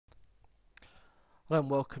Hello and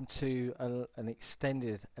welcome to an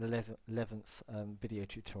extended 11th video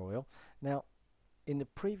tutorial. Now, in the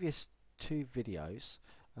previous two videos,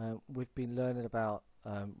 we've been learning about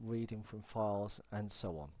reading from files and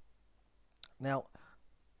so on. Now,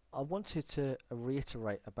 I wanted to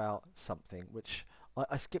reiterate about something which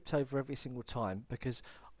I skipped over every single time because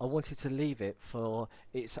I wanted to leave it for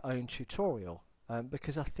its own tutorial,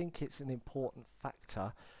 because I think it's an important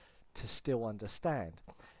factor to still understand.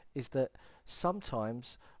 Is that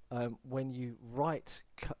sometimes when you write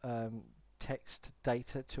text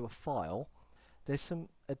data to a file, there's some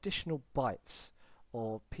additional bytes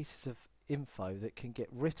or pieces of info that can get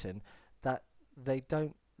written that they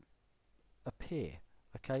don't appear,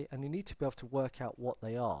 okay, and you need to be able to work out what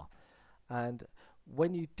they are. And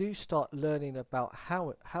when you do start learning about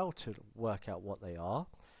how to work out what they are,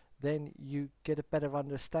 then you get a better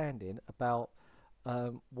understanding about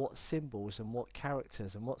what symbols and what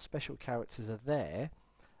characters and what special characters are there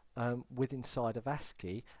with inside of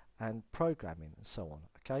ASCII and programming and so on.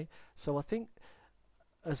 Okay, so I think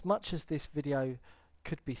as much as this video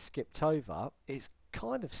could be skipped over, it's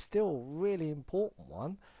kind of still a really important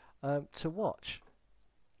one to watch.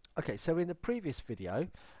 Okay, so in the previous video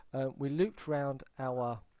we looped around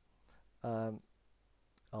our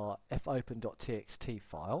fopen.txt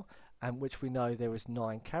file, and which we know there is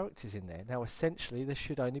 9 characters in there. Now essentially there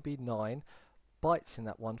should only be 9 bytes in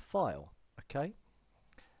that one file. Okay,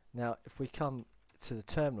 now if we come to the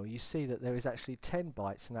terminal, you see that there is actually 10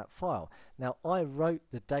 bytes in that file. Now I wrote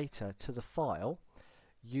the data to the file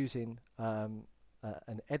using an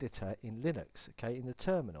editor in Linux, okay, in the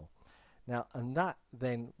terminal. Now, and that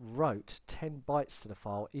then wrote 10 bytes to the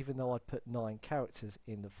file, even though I'd put 9 characters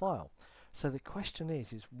in the file. So the question is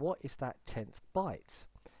what is that 10th byte?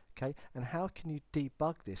 Okay, and how can you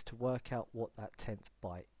debug this to work out what that 10th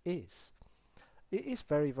byte is? It is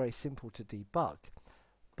very, very simple to debug,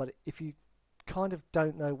 but if you kind of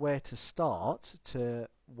don't know where to start to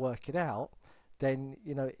work it out, then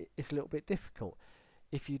you know it's a little bit difficult.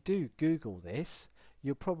 If you do Google this,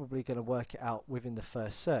 you're probably going to work it out within the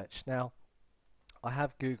first search. Now, I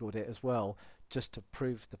have Googled it as well just to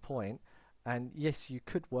prove the point, and yes, you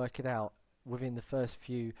could work it out within the first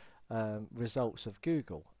few results of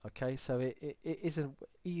Google. Okay, so it is an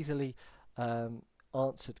easily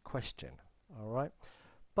answered question. Alright,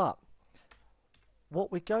 but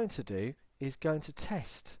what we're going to do is going to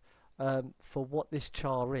test for what this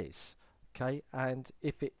char is. Okay, and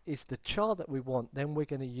if it is the char that we want, then we're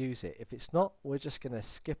going to use it. If it's not, we're just going to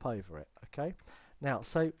skip over it. Okay, now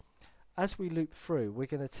so as we loop through, we're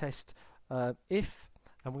going to test if,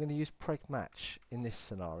 and we're going to use preg match in this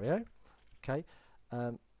scenario. Okay,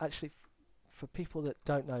 actually for people that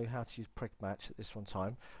don't know how to use preg match at this one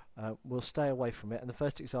time, we'll stay away from it, and the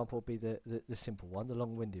first example will be the simple one, the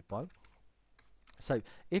long-winded one. So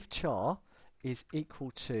if char is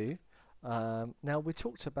equal to, now we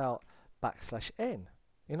talked about \n,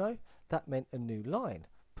 you know, that meant a new line.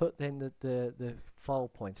 Put then the file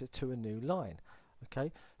pointer to a new line.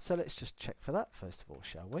 Okay, so let's just check for that first of all,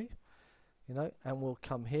 shall we? You know, and we'll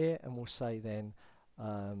come here and we'll say then,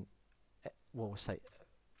 we'll say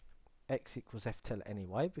x equals ftl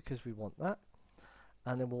anyway because we want that,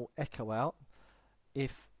 and then we'll echo out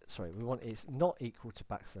if, sorry, we want is not equal to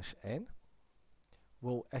 \n.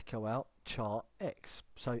 We'll echo out char x.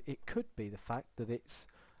 So it could be the fact that it's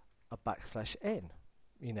a \n.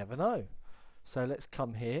 You never know. So let's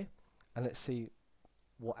come here and let's see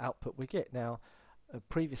what output we get. Now,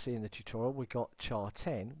 previously in the tutorial we got char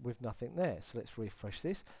 10 with nothing there. So let's refresh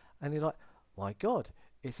this, and you're like, my God,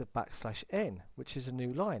 it's a \n, which is a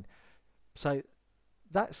new line. So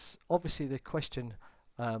that's obviously the question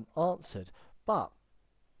answered. But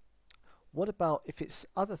what about if it's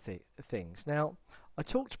other things? Now, I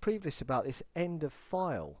talked previously about this end of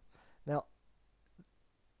file. Now,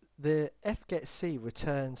 the fgetC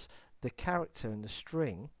returns the character in the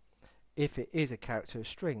string if it is a character of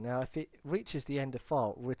string. Now, if it reaches the end of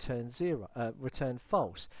file, return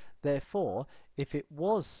false. Therefore, if it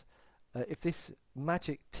was, if this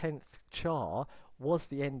magic 10th char was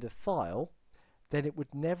the end of file, then it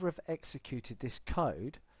would never have executed this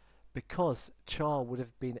code because char would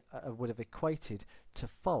have equated to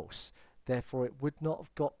false. Therefore, it would not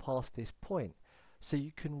have got past this point. So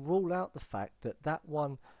you can rule out the fact that that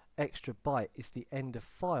one extra byte is the end of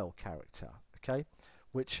file character, okay,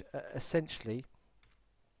 which essentially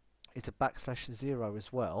is a \0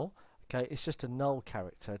 as well. Okay, it's just a null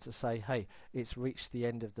character to say, hey, it's reached the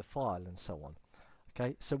end of the file and so on.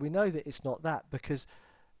 Okay, so we know that it's not that because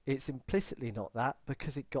it's implicitly not that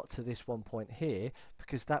because it got to this one point here,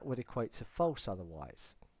 because that would equate to false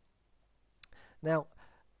otherwise. Now,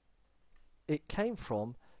 it came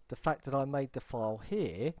from the fact that I made the file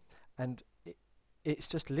here, and it's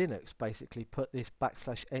just Linux basically put this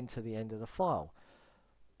 \n to the end of the file.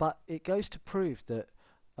 But it goes to prove that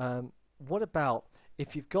what about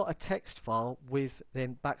if you've got a text file with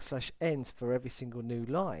then \n for every single new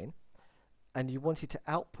line, and you wanted to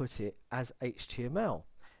output it as HTML.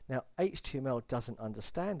 Now HTML doesn't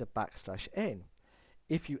understand a \n.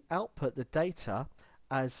 If you output the data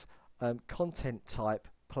as content type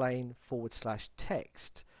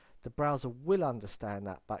plain/text, the browser will understand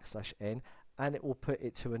that \n and it will put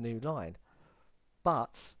it to a new line.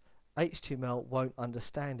 But HTML won't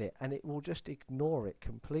understand it, and it will just ignore it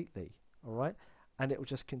completely, alright? And it will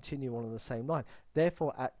just continue on the same line.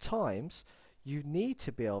 Therefore, at times, you need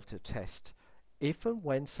to be able to test if and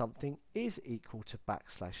when something is equal to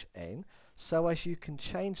 \n, so as you can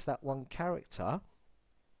change that one character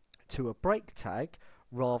to a break tag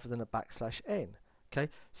rather than a \n. Okay,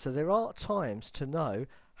 so there are times to know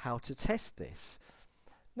how to test this.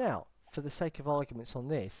 Now, for the sake of arguments on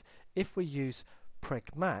this, if we use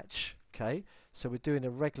preg_match, okay, so we're doing a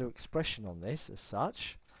regular expression on this as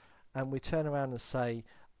such, and we turn around and say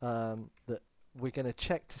that we're going to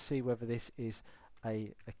check to see whether this is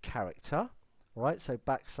a character, right? So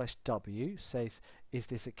 \w says, is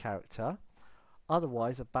this a character?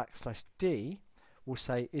 Otherwise, a \d will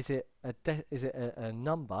say, is it a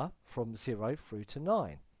number from 0 through to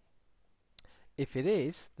 9? If it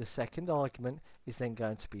is, the second argument is then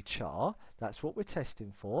going to be char. That's what we're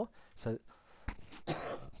testing for. So,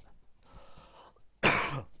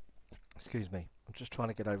 excuse me, I'm just trying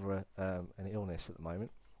to get over an illness at the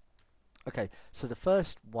moment. Okay, so the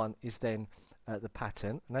first one is then the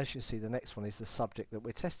pattern, and as you see, the next one is the subject that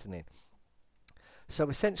we're testing in. So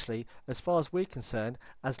essentially, as far as we're concerned,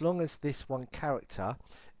 as long as this one character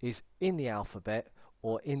is in the alphabet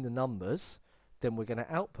or in the numbers, then we're going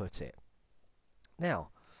to output it. Now,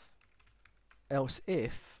 else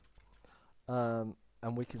if, and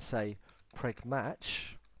we can say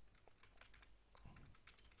preg_match,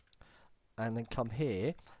 and then come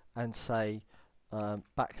here and say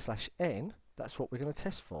 \n, that's what we're going to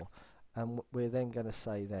test for. And we're then going to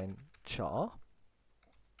say then char.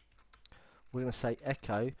 We're going to say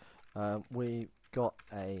echo, we got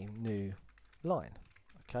a new line.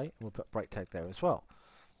 Okay, and we'll put break tag there as well.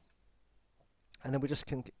 And then we're just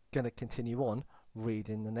going to continue on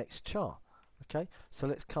reading the next char. Okay, so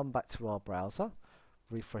let's come back to our browser,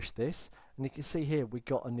 refresh this, and you can see here we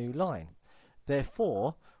got a new line.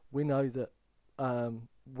 Therefore, we know that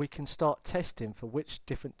we can start testing for which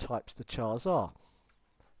different types the chars are.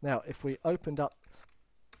 Now, if we opened up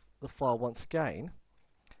the file once again,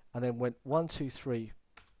 and then went 1, 2, 3,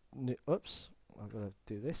 oops, I've got to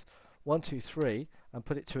do this, 1, 2, 3, and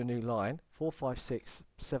put it to a new line, 4, 5, 6,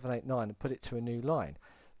 7, 8, 9, and put it to a new line.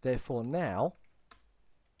 Therefore, now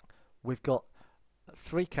we've got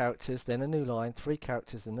 3 characters, then a new line, 3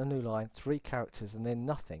 characters, and a new line, 3 characters, and then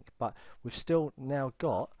nothing. But we've still now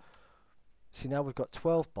got, see, now we've got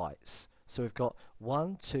 12 bytes. So we've got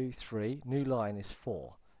 1, 2, 3, new line is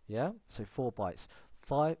 4. Yeah, so 4 bytes.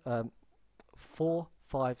 4,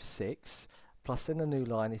 5, 6, plus then a new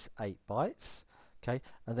line is 8 bytes. Okay,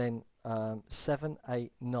 and then 7,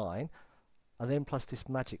 8, 9, and then plus this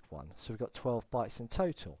magic one. So we've got 12 bytes in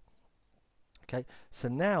total. Okay, so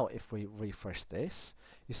now if we refresh this,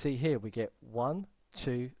 you see here we get 1,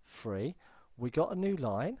 2, 3. We got a new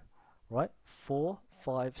line, right? 4,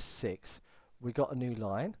 5, 6. We got a new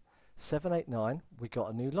line. 7, 8, 9. We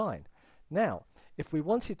got a new line. Now, if we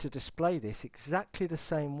wanted to display this exactly the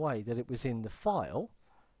same way that it was in the file,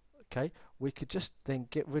 okay, we could just then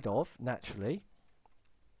get rid of, naturally,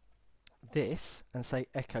 this and say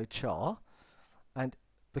echo char, and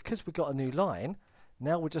because we got a new line,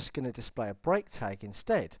 now we're just going to display a break tag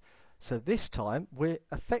instead. So this time we're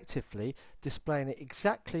effectively displaying it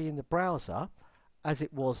exactly in the browser as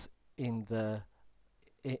it was in the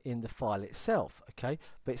file itself, okay,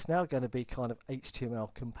 but it's now going to be kind of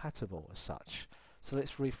HTML compatible as such. So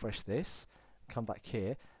let's refresh this, come back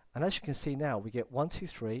here, and as you can see now we get 1, 2,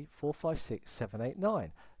 3, 4, 5, 6, 7, 8,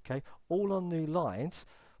 9, okay, all on new lines,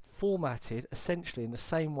 formatted essentially in the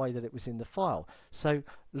same way that it was in the file. So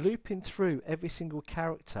looping through every single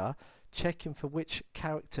character, checking for which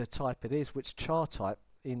character type it is, which char type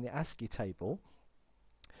in the ASCII table,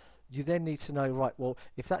 you then need to know, right, well,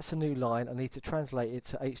 if that's a new line, I need to translate it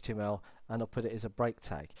to HTML and I'll put it as a break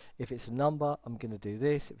tag. If it's a number, I'm going to do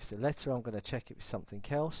this. If it's a letter, I'm going to check it with something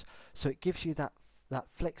else. So it gives you that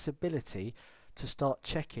flexibility to start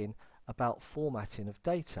checking about formatting of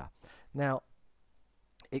data. Now,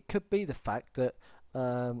 it could be the fact that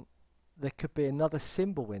there could be another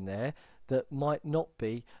symbol in there that might not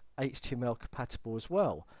be HTML compatible as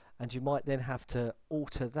well, and you might then have to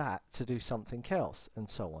alter that to do something else, and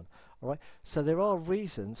so on. Alright, so there are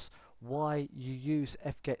reasons why you use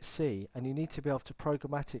fgetC, and you need to be able to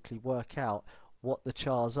programmatically work out what the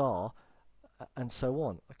chars are, and so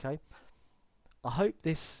on. Okay, I hope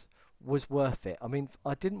this was worth it. I mean,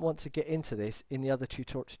 I didn't want to get into this in the other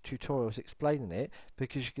tutorials explaining it,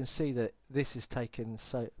 because you can see that this has taken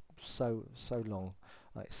so long,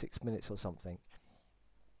 like 6 minutes or something.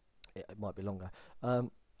 It might be longer. Oh,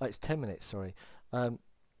 it's 10 minutes, sorry.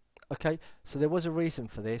 Okay, so there was a reason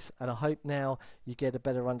for this, and I hope now you get a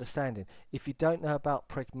better understanding. If you don't know about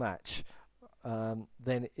preg match,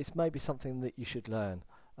 then it's maybe something that you should learn,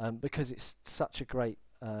 because it's such a great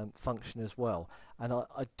function as well. And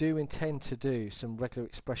I do intend to do some regular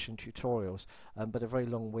expression tutorials, but they're very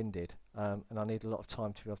long-winded, and I need a lot of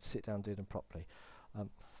time to be able to sit down and do them properly.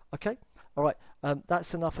 Okay, alright,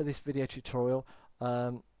 that's enough of this video tutorial.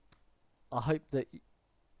 I hope that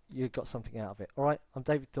you got something out of it. Alright, I'm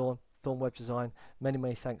David Thorne, Thorne Web Design.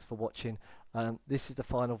 Many thanks for watching. This is the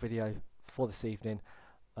final video for this evening,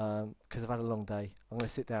 because I've had a long day. I'm going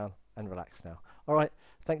to sit down and relax now. Alright,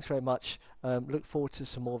 thanks very much. Look forward to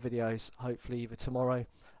some more videos, hopefully either tomorrow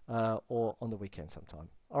or on the weekend sometime.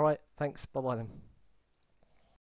 Alright, thanks, bye bye then.